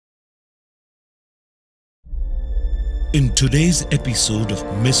In today's episode of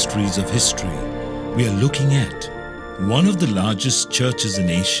Mysteries of History, we are looking at one of the largest churches in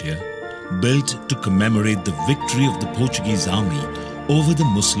Asia, built to commemorate the victory of the Portuguese army over the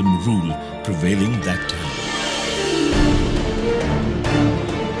Muslim rule prevailing that time.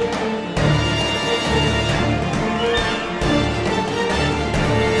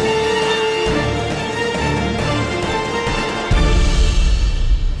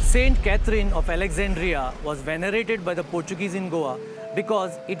 Saint Catherine of Alexandria was venerated by the Portuguese in Goa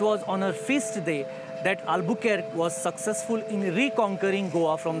because it was on her feast day that Albuquerque was successful in reconquering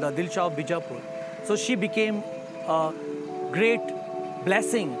Goa from the Adil Shah of Bijapur. So she became a great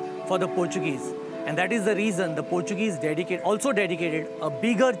blessing for the Portuguese, and that is the reason the Portuguese also dedicated a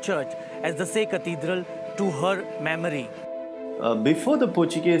bigger church as the Say Cathedral to her memory. Before the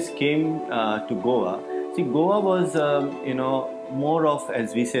Portuguese came to Goa, see, Goa was, more of,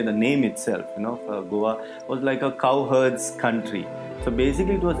 as we say, the name itself, Goa was like a cowherds country. So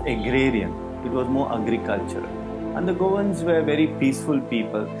basically it was agrarian, it was more agricultural. And the Goans were very peaceful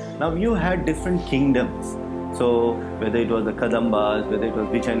people. Now you had different kingdoms. So whether it was the Kadambas, whether it was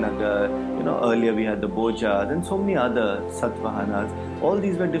Vijayanagar, earlier we had the Bojas and so many other Satvahanas. All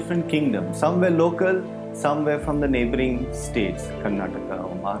these were different kingdoms. Some were local, some were from the neighboring states, Karnataka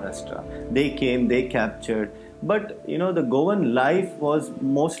or Maharashtra. They came, they captured. But the Goan life was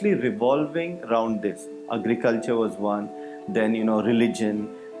mostly revolving around this. Agriculture was one, then religion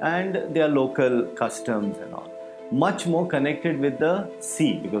and their local customs and all. Much more connected with the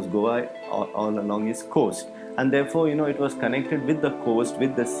sea, because Goa all along is coast, and therefore it was connected with the coast,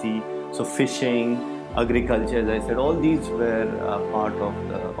 with the sea. So fishing, agriculture, as I said, all these were part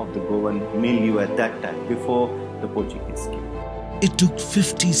of the Goan milieu at that time, before the Portuguese came. It took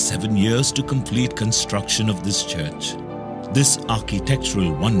 57 years to complete construction of this church. This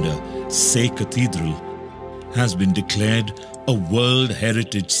architectural wonder, Say Cathedral, has been declared a World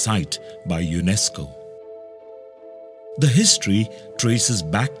Heritage Site by UNESCO. The history traces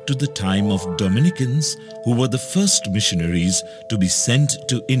back to the time of Dominicans, who were the first missionaries to be sent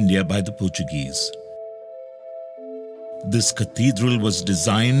to India by the Portuguese. This cathedral was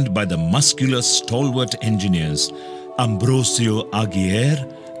designed by the muscular stalwart engineers Ambrosio Aguirre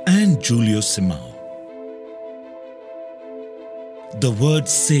and Juliao Simao. The word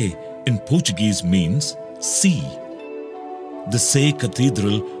Say in Portuguese means sea. The Say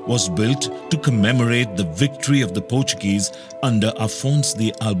Cathedral was built to commemorate the victory of the Portuguese under Afonso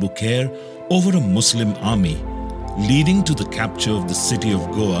de Albuquerque over a Muslim army, leading to the capture of the city of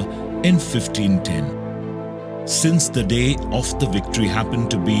Goa in 1510. Since the day of the victory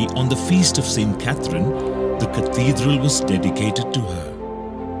happened to be on the feast of Saint Catherine, the cathedral was dedicated to her.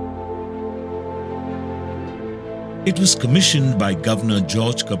 It was commissioned by Governor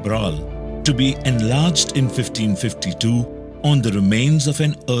Jorge Cabral to be enlarged in 1552 on the remains of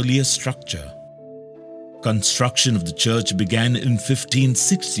an earlier structure. Construction of the church began in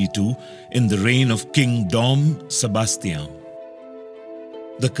 1562 in the reign of King Dom Sebastian.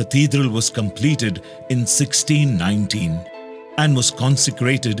 The cathedral was completed in 1619 and was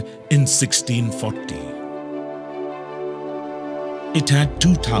consecrated in 1640. It had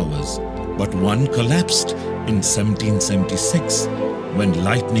two towers, but one collapsed in 1776 when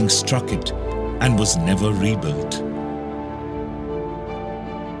lightning struck it and was never rebuilt.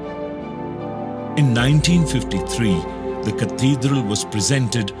 In 1953, the cathedral was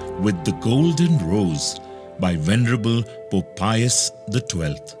presented with the Golden Rose by Venerable Pope Pius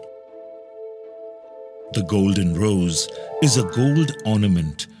XII. The Golden Rose is a gold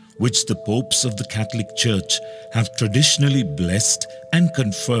ornament which the popes of the Catholic Church have traditionally blessed and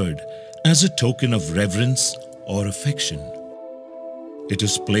conferred as a token of reverence or affection. It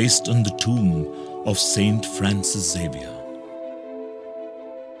is placed on the tomb of Saint Francis Xavier.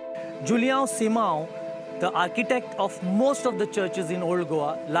 Juliao Simao, the architect of most of the churches in Old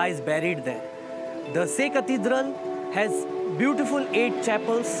Goa, lies buried there. The Say Cathedral has beautiful 8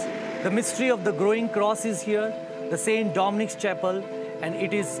 chapels. The mystery of the growing cross is here, the Saint Dominic's Chapel, and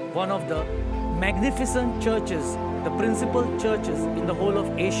it is one of the magnificent churches, the principal churches in the whole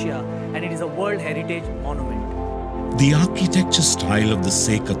of Asia, and it is a World Heritage Monument. The architecture style of the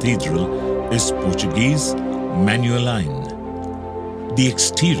Say Cathedral is Portuguese Manueline. The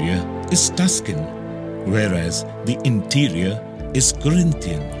exterior is Tuscan, whereas the interior is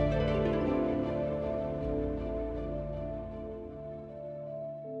Corinthian.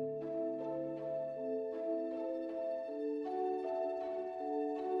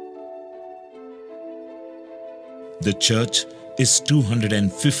 The church is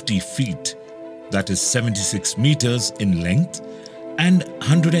 250 feet, that is 76 meters in length, and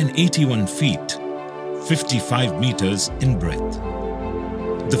 181 feet, 55 meters in breadth.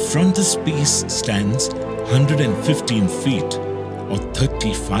 The frontispiece stands 115 feet or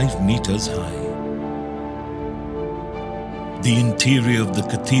 35 meters high. The interior of the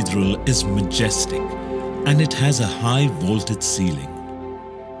cathedral is majestic and it has a high vaulted ceiling.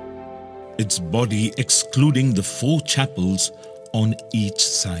 Its body excluding the 4 chapels on each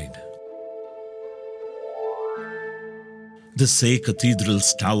side. The Say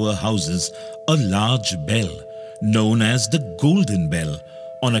Cathedral's tower houses a large bell known as the Golden Bell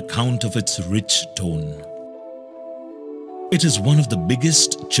on account of its rich tone. It is one of the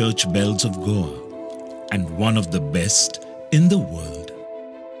biggest church bells of Goa and one of the best in the world.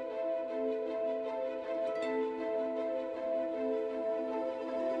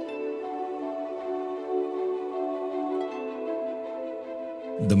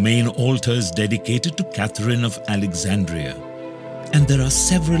 The main altar is dedicated to Catherine of Alexandria, and there are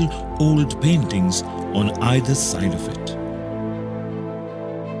several old paintings on either side of it.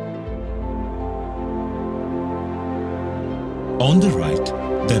 On the right,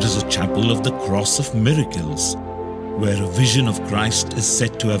 there is a chapel of the Cross of Miracles, where a vision of Christ is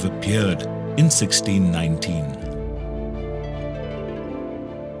said to have appeared in 1619.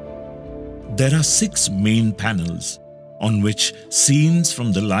 There are 6 main panels on which scenes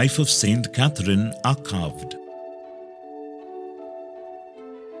from the life of Saint Catherine are carved.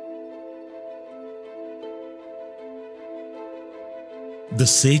 The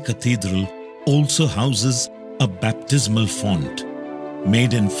Say Cathedral also houses a baptismal font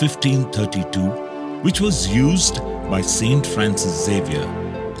made in 1532, which was used by Saint Francis Xavier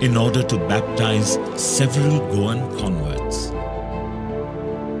in order to baptize several Goan converts.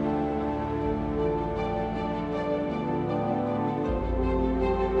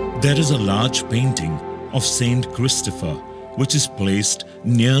 There is a large painting of Saint Christopher which is placed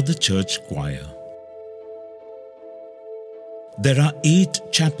near the church choir. There are 8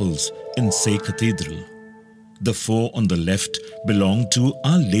 chapels in Say Cathedral. The 4 on the left belong to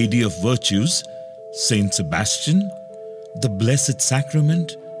Our Lady of Virtues, Saint Sebastian, the Blessed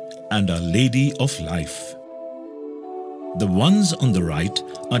Sacrament, and Our Lady of Life. The ones on the right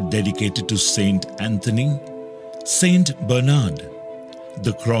are dedicated to Saint Anthony, Saint Bernard,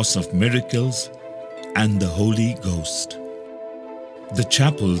 the Cross of Miracles, and the Holy Ghost. The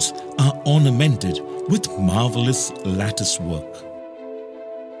chapels are ornamented with marvelous lattice work.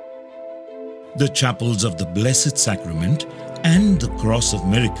 The chapels of the Blessed Sacrament and the Cross of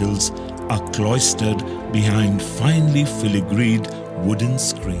Miracles are cloistered behind finely filigreed wooden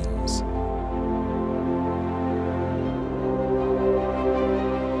screens.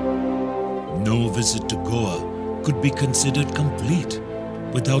 No visit to Goa could be considered complete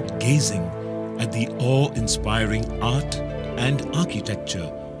without gazing at the awe-inspiring art and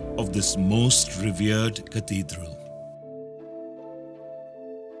architecture of this most revered cathedral.